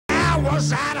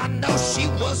was that? I know she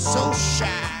was so shy.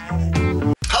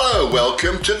 Hello,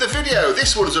 welcome to the video.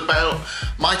 This one is about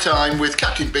my time with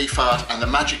Captain Beefheart and the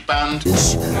Magic Band.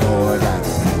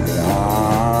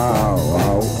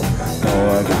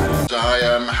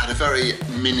 I had a very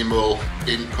minimal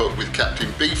input with Captain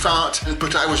Beefheart,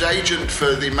 but I was agent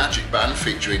for the Magic Band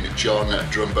featuring John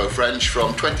Drumbo French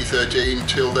from 2013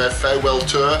 till their farewell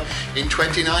tour in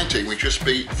 2019. We just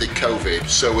beat the COVID,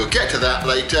 so we'll get to that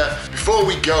later. Before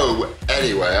we go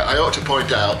anywhere, I ought to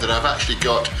point out that I've actually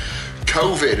got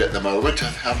COVID at the moment.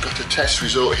 I've got a test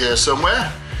result here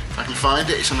somewhere. If I can find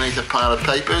it, it's underneath a pile of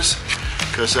papers.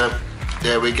 Because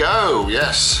there we go,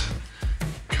 yes.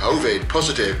 COVID,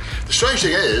 positive. The strange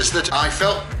thing is that I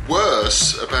felt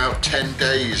worse about 10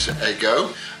 days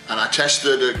ago, and I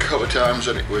tested a couple of times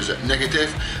and it was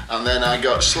negative, and then I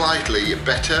got slightly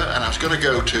better, and I was going to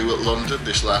go to London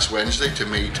this last Wednesday to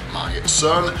meet my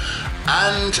son,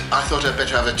 and I thought I'd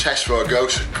better have a test before I go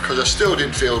because I still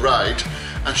didn't feel right,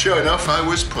 and sure enough I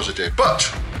was positive. But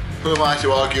who am I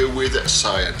to argue with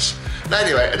science?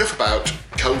 Anyway, enough about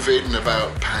COVID and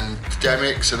about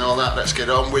pandemics and all that. Let's get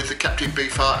on with the Captain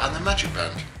Beefheart and the Magic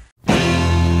Band.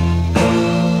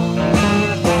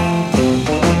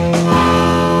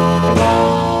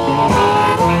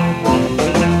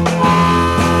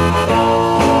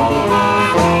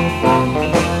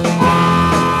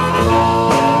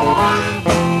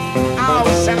 Oh,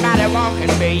 somebody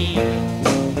walking, babe.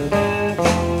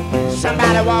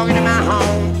 Somebody walking in my home.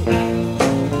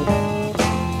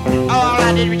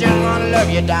 We just wanna love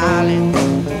you, darling.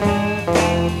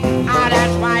 Ah,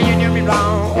 that's why you do me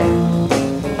wrong.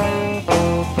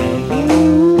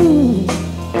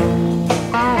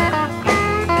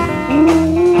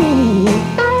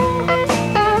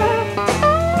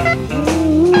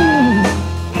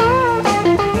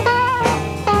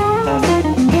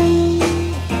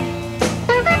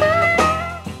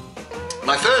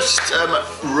 My first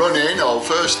run-in or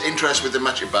first interest with the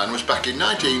Magic Band was back in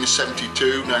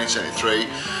 1972, 1973,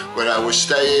 when I was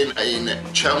staying in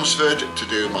Chelmsford to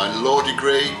do my law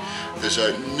degree. There's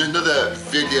another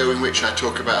video in which I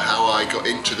talk about how I got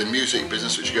into the music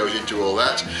business, which goes into all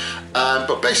that.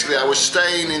 But basically I was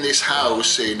staying in this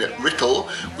house in Writtle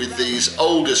with these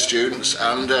older students,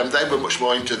 and they were much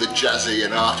more into the jazzy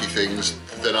and arty things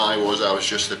than I was. I was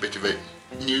just a bit of a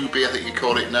newbie, I think you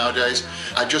call it nowadays.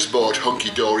 I just bought Hunky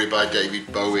Dory by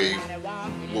David Bowie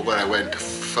when I went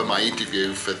for my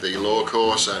interview for the law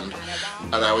course, and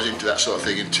I was into that sort of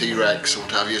thing, and T-Rex and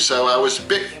what have you. So I was a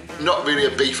bit, not really a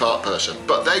Beefheart person,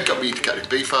 but they got me into Captain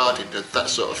Beefheart, into that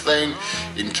sort of thing,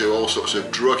 into all sorts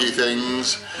of druggy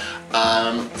things,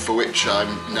 for which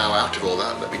I'm now out of all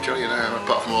that, let me tell you now,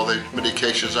 apart from all the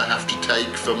medications I have to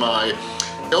take for my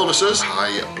illnesses,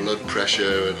 high blood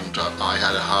pressure, and I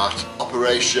had a heart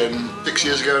operation 6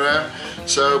 years ago now.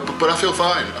 So, but I feel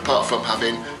fine, apart from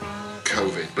having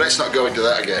COVID. But let's not go into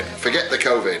that again. Forget the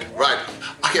COVID. Right,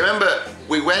 I can remember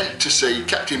we went to see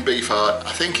Captain Beefheart,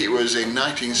 I think it was in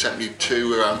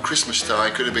 1972, around Christmas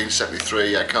time, could have been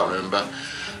 73, I can't remember,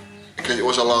 because it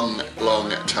was a long, long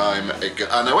time ago.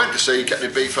 And I went to see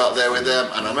Captain Beefheart there with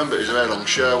them, and I remember it was a very long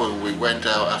show, and we went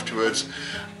out afterwards,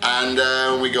 and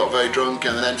we got very drunk,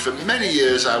 and then for many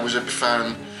years I was a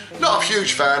fan, not a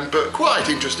huge fan, but quite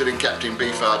interested in Captain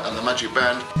Beefheart and the Magic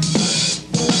Band.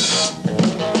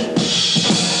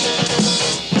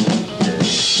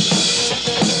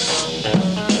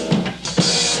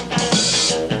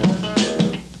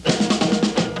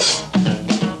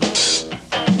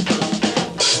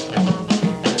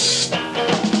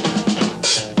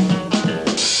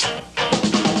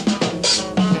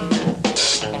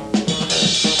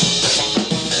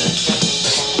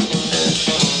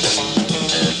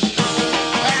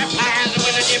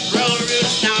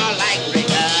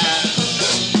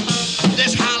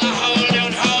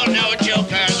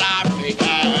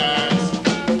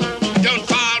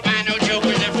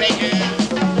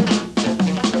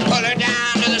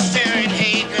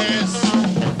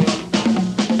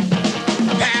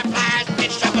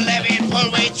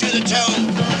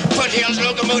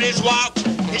 Walk,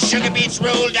 his sugar beets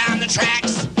roll down the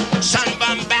tracks,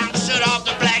 sunbum bounced off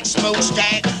the black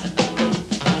smokestack.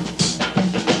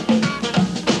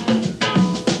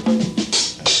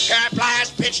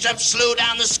 Fireflies pitched up slow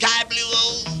down the sky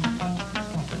blue.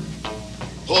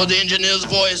 Or the engineer's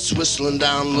voice whistling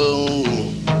down low,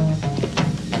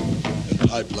 and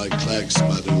piped like clacks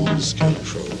by the old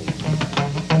scarecrow.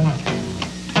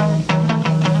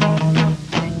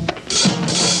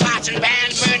 Marching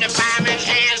bands burn the fireman's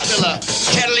hands till a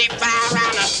kettle leaf fire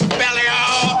around the belly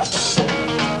off.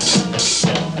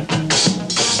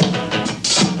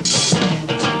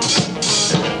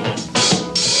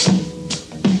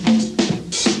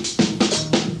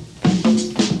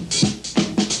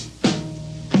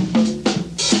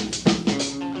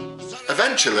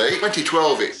 eventually,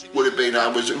 2012 it would have been, I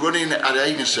was running an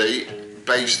agency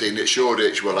based in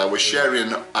Shoreditch. Well, I was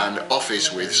sharing an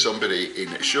office with somebody in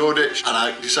Shoreditch, and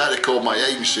I decided to call my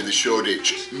agency the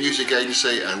Shoreditch Music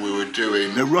Agency, and we were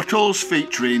doing The Ruttles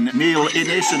featuring Neil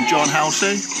Innes and John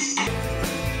Halsey.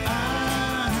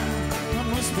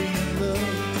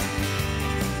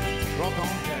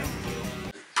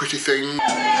 Pretty Thing.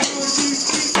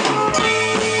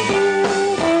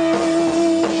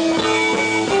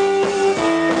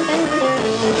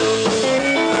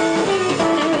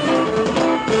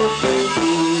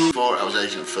 I was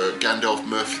agent for Gandalf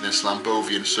Murphy and the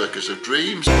Slambovian Circus of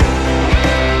Dreams.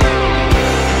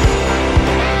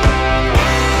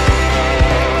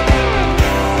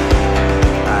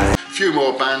 Few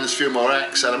more bands, few more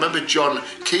acts, and I remember John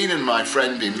Keenan, my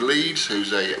friend in Leeds,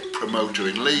 who's a promoter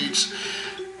in Leeds,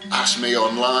 asked me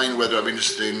online whether I'm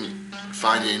interested in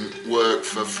finding work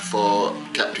for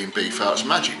Captain Beefheart's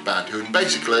Magic Band, who had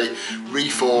basically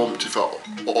reformed for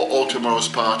All Tomorrow's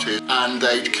parties, and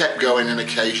they'd kept going and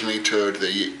occasionally toured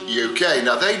the UK.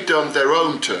 Now, they'd done their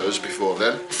own tours before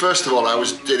then. First of all, I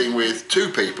was dealing with two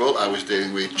people. I was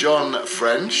dealing with John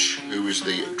French, who was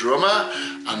the drummer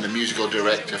and the musical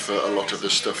director for a lot of the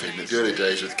stuff in the early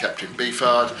days with Captain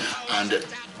Beefheart, and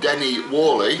Denny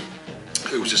Whalley,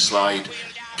 who was a slide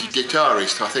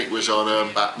guitarist. I think was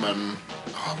on Batman,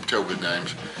 I'm terrible with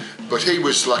names, but he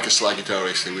was like a slide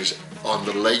guitarist who was on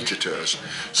the later tours.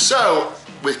 So,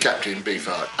 with Captain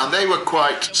Beefheart, and they were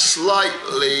quite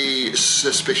slightly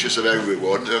suspicious of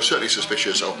everyone. They were certainly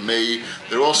suspicious of me.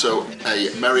 They're also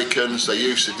Americans. They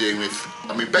used to deal with,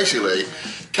 I mean, basically,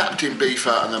 Captain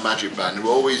Beefheart and the Magic Band were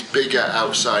always bigger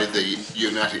outside the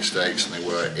United States than they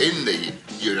were in the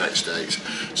United States.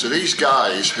 So these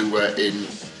guys who were in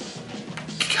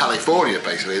California,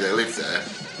 basically, they lived there,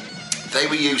 they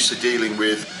were used to dealing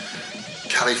with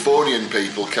Californian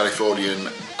people, Californian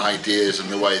ideas and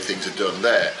the way things are done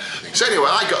there. So anyway,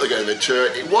 I got to go to the tour.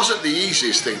 It wasn't the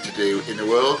easiest thing to do in the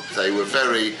world. They were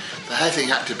the everything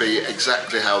had to be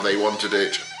exactly how they wanted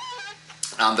it,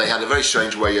 and they had a very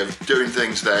strange way of doing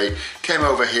things. They came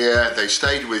over here, they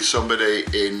stayed with somebody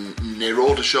near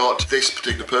Aldershot. This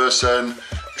particular person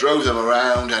drove them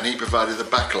around and he provided the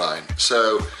backline.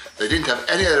 So they didn't have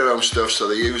any of their own stuff, so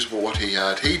they used what he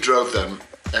had. He drove them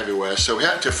everywhere, so we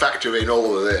had to factor in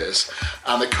all of this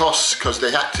and the costs, because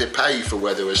they had to pay for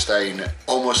where they were staying,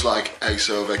 almost like a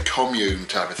sort of a commune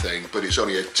type of thing, but it's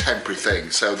only a temporary thing.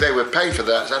 So they were paying for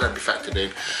that, so that had to be factored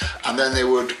in, and then they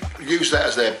would use that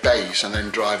as their base and then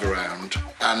drive around.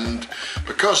 And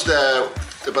because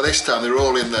by this time they were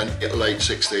all in the late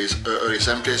 60s, early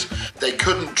 70s, they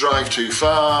couldn't drive too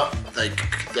far. They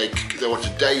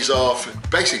wanted days off.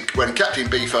 Basically, when Captain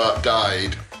Beefheart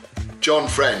died, John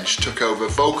French took over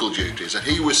vocal duties, and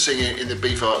he was singing in the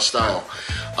Beefheart style.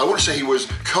 I wouldn't say he was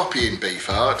copying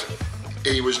Beefheart,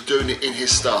 he was doing it in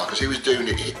his style, because he was doing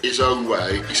it his own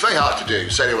way. It's very hard to do,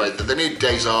 so anyway, they needed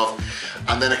days off,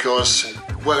 and then of course,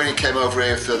 when he came over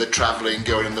here for the travelling,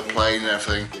 going on the plane and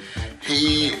everything,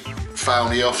 he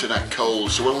found he often had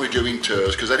colds. So when we were doing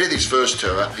tours, because I did his first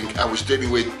tour, I think I was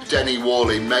dealing with Denny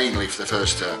Whalley mainly for the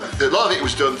first tour. A lot of it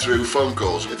was done through phone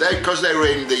calls. Because they were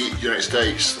in the United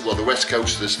States, well, the west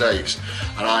coast of the States,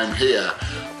 and I'm here,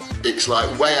 it's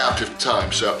like way out of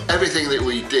time. So everything that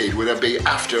we did would be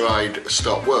after I'd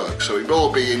stopped work. So it'd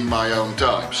all be in my own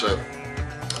time. So,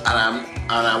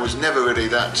 and I was never really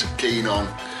that keen on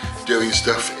doing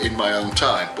stuff in my own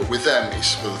time, but with them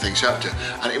it's other things you have to,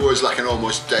 and it was like an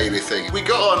almost daily thing. We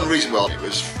got on reasonably well. It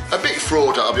was a bit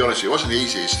fraught, I'll be honest with you. It wasn't the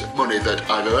easiest money that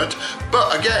I've earned,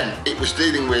 but again, it was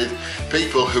dealing with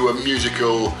people who were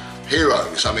musical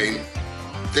heroes. I mean,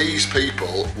 these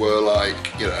people were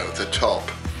like, you know, the top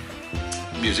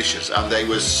musicians, and they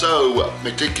were so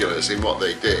meticulous in what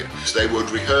they did. So they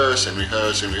would rehearse and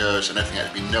rehearse and rehearse, and everything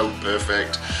had to be note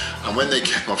perfect, and when they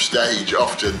came off stage,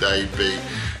 often they'd be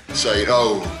saying,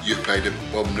 oh, you played a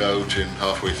bum note and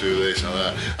halfway through this and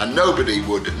that, and nobody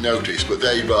would notice, but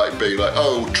they might be like,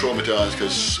 oh, traumatised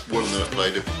because one of them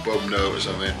played a bum note or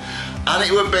something, and it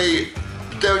would be,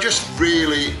 they were just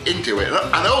really into it.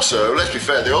 And also, let's be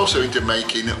fair, they're also into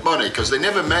making money, because they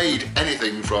never made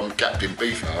anything from Captain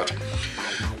Beefheart.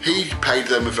 He paid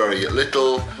them very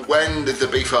little. When the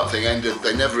Beefheart thing ended,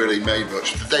 they never really made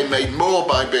much. They made more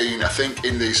by being, I think,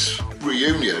 in this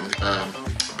reunion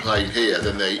playing here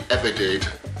than they ever did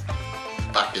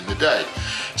back in the day.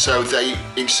 So they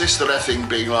insisted on everything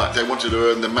being like, they wanted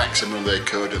to earn the maximum they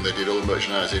could, and they did all the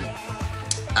merchandising.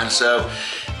 And so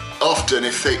often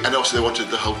and also they wanted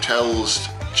the hotels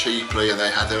cheaply, and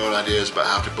they had their own ideas about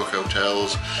how to book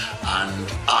hotels,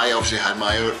 and I obviously had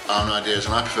my own ideas,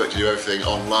 and I preferred to do everything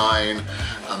online,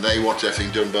 and they wanted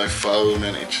everything done by phone,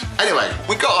 and anyway,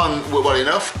 we got on well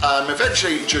enough.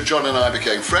 Eventually John and I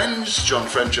became friends, John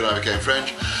French and I became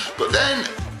friends, but then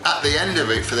at the end of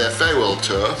it, for their farewell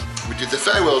tour, we did the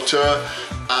farewell tour,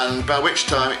 and by which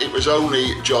time it was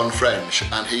only John French,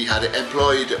 and he had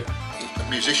employed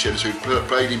musicians who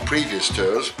played in previous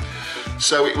tours,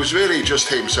 so it was really just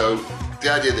him. So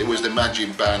the idea that it was the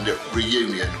Magic Band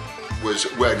reunion was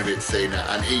wearing a bit thinner,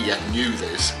 and he knew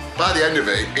this. By the end of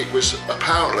it, it was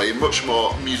apparently much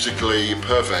more musically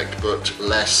perfect but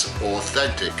less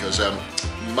authentic, because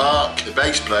Mark, the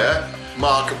bass player,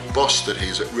 Mark Boston,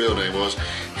 his real name was,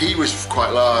 he was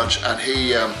quite large, and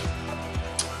he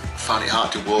found it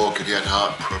hard to walk, and he had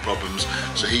heart problems,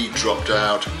 so he dropped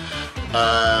out.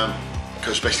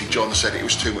 Because basically John said it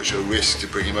was too much of a risk to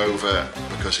bring him over,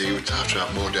 because he would have to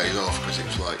have more days off, because it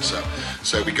was like so.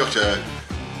 So we got a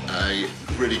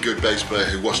really good bass player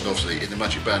who wasn't obviously in the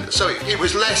Magic Band. So it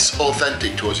was less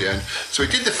authentic towards the end. So we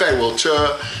did the farewell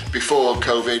tour before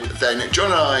COVID. Then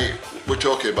John and I were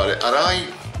talking about it, and I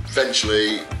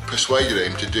eventually persuaded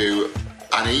him to do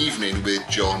an evening with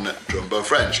John Drumbo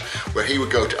French, where he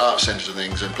would go to art centres and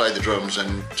things and play the drums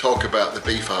and talk about the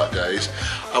Beefheart days.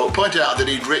 I will point out that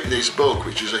he'd written this book,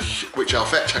 which I'll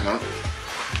fetch, hang on.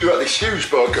 He wrote this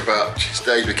huge book about his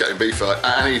days with Captain Beefheart,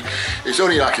 and it's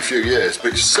only like a few years,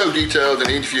 but it's so detailed, and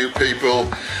he interviewed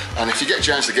people, and if you get a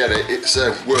chance to get it, it's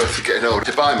worth getting hold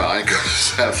to buy mine,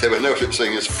 because there were no such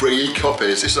thing as free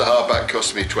copies. This is a hardback,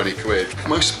 cost me 20 quid. I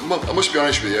must be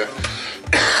honest with you,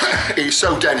 it's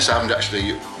so dense I haven't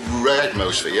actually read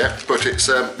most of it yet, but it's,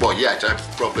 well, yet, I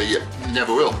probably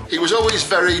never will. He was always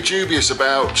very dubious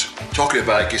about talking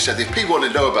about it. He said if people want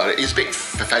to know about it, he's a bit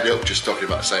fed up just talking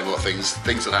about the same old things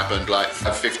that happened like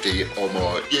 50 or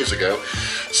more years ago.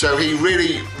 So he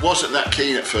really wasn't that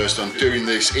keen at first on doing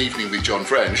this evening with John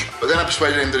French, but then I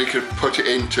persuaded him that he could put it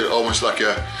into almost like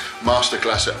a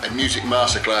masterclass, a music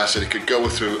masterclass, and he could go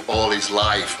through all his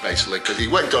life basically, because he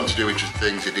went on to do interesting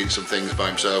things. He did some things by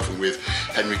himself and with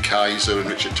Henry Kaiser and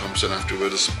Richard Thompson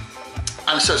afterwards.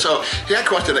 And so he had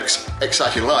quite an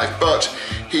exciting life, but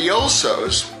he also,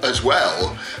 as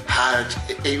well, had,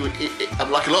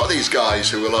 like a lot of these guys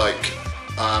who were like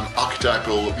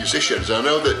archetypal musicians. I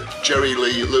know that Jerry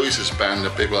Lee Lewis's band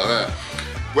and people like that,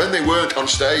 when they weren't on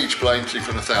stage playing in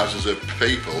front of thousands of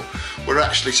people, were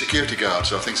actually security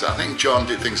guards or things like that. I think John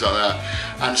did things like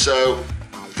that. And so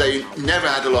they never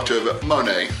had a lot of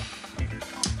money,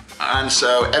 and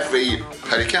so every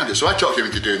penny counted. So I talked him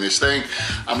into doing this thing,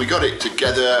 and we got it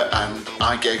together, and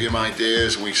I gave him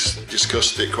ideas, and we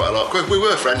discussed it quite a lot. We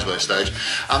were friends by this stage.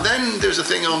 And then there was a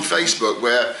thing on Facebook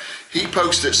where he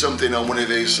posted something on one of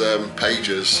his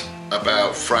pages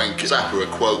about Frank Zappa, a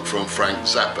quote from Frank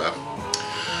Zappa.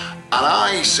 And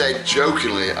I said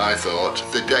jokingly, I thought,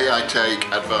 the day I take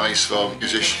advice from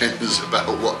musicians about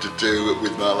what to do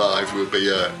with my life will be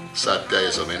a sad day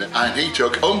or something. And he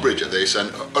took umbrage at this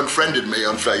and unfriended me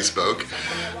on Facebook.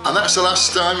 And that's the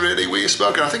last time really we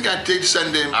spoke. And I think I did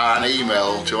send him an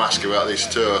email to ask about this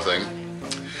tour thing.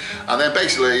 And then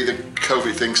basically the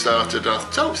COVID thing started. I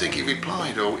don't think he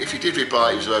replied, or if he did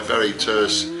reply, it was a very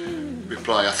terse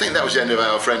reply. I think that was the end of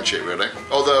our friendship really.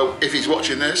 Although if he's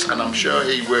watching this, and I'm sure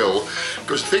he will,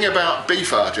 because the thing about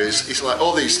Beefheart is, it's like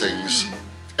all these things,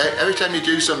 every time you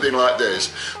do something like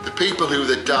this, the people who are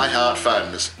the die-hard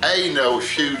fans, know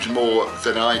huge more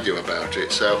than I do about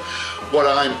it. So what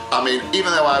I mean,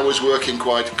 even though I was working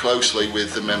quite closely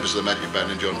with the members of the Magic Band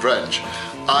and John French,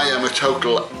 I am a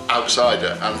total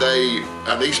outsider,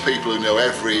 and these people who know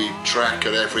every track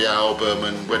and every album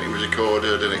and when it was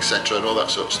recorded and etc. and all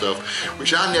that sort of stuff,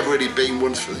 which I've never really been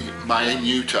one for my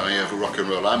naivety of rock and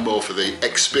roll. I'm more for the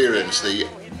experience, the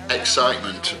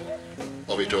excitement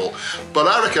of it all. But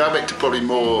I reckon I went to probably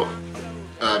more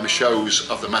shows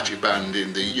of the Magic Band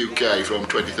in the UK from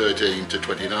 2013 to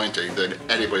 2019 than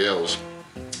anybody else.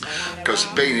 Because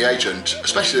being the agent,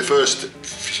 especially the first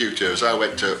few tours, I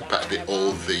went to practically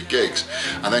all the gigs,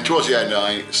 and then towards the end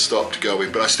I stopped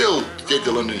going, but I still did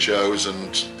the London shows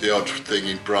and the odd thing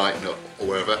in Brighton or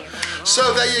wherever.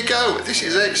 So there you go, this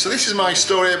is it. So this is my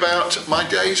story about my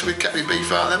days with Captain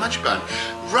Beefheart and the Magic Band.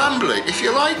 Rambling. If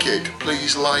you like it,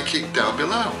 please like it down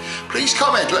below. Please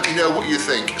comment, let me know what you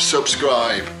think.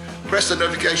 Subscribe, press the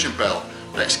notification bell.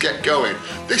 Let's get going.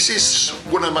 This is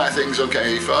one of my things on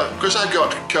Captain Beefheart. Because I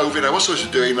got COVID, I was supposed to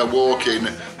be doing a walk in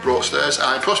Broadstairs.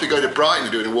 I'm supposed to be going to Brighton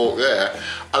and doing a walk there,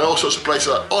 and all sorts of places,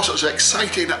 all sorts of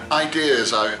exciting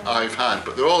ideas I've had,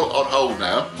 but they're all on hold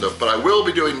now. But I will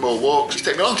be doing more walks. It's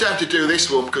taken me a long time to do this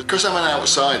one because I'm an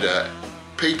outsider.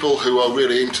 people who are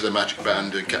really into the Magic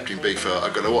Band and Captain Beefheart are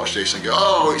going to watch this and go,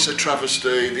 oh, it's a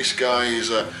travesty, this guy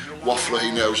is a waffler, he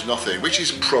knows nothing, which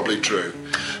is probably true.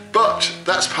 But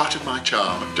that's part of my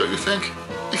charm, don't you think?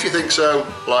 If you think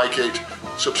so, like it,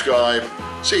 subscribe.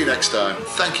 See you next time.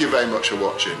 Thank you very much for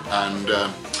watching, and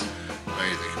may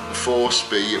the force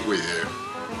be with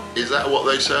you. Is that what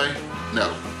they say?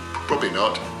 No, probably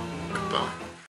not. Goodbye.